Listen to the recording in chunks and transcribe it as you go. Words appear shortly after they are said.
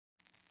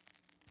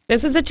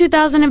This is a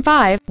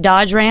 2005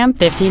 Dodge Ram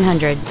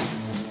 1500.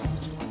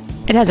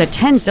 It has a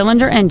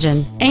 10-cylinder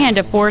engine and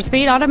a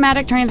 4-speed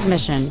automatic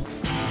transmission.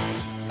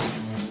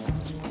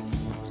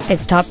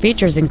 Its top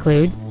features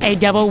include a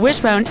double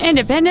wishbone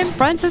independent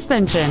front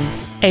suspension,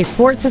 a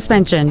sport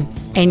suspension,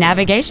 a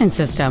navigation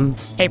system,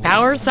 a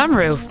power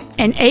sunroof,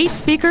 an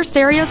 8-speaker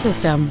stereo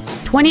system,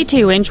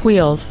 22-inch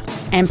wheels,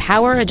 and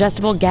power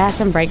adjustable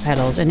gas and brake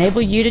pedals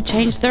enable you to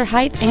change their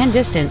height and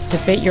distance to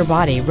fit your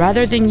body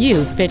rather than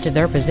you fit to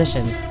their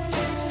positions.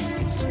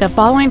 The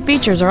following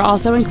features are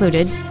also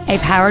included: a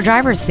power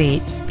driver's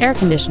seat, air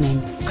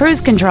conditioning,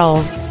 cruise control,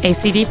 a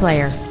CD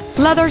player,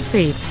 leather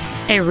seats,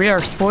 a rear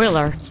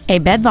spoiler, a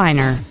bed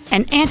liner,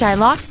 an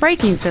anti-lock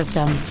braking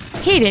system,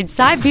 heated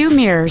side view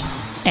mirrors,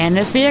 and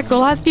this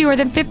vehicle has fewer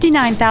than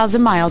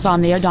 59,000 miles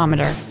on the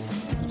odometer.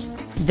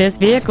 This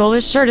vehicle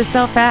is sure to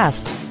sell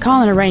fast.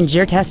 Call and arrange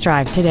your test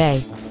drive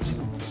today.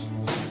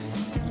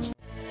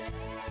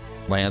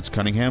 Lance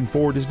Cunningham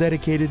Ford is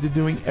dedicated to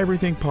doing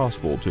everything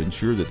possible to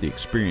ensure that the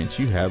experience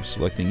you have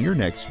selecting your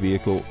next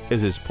vehicle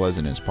is as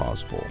pleasant as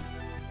possible.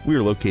 We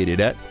are located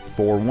at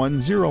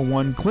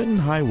 4101 Clinton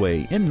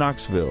Highway in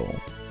Knoxville.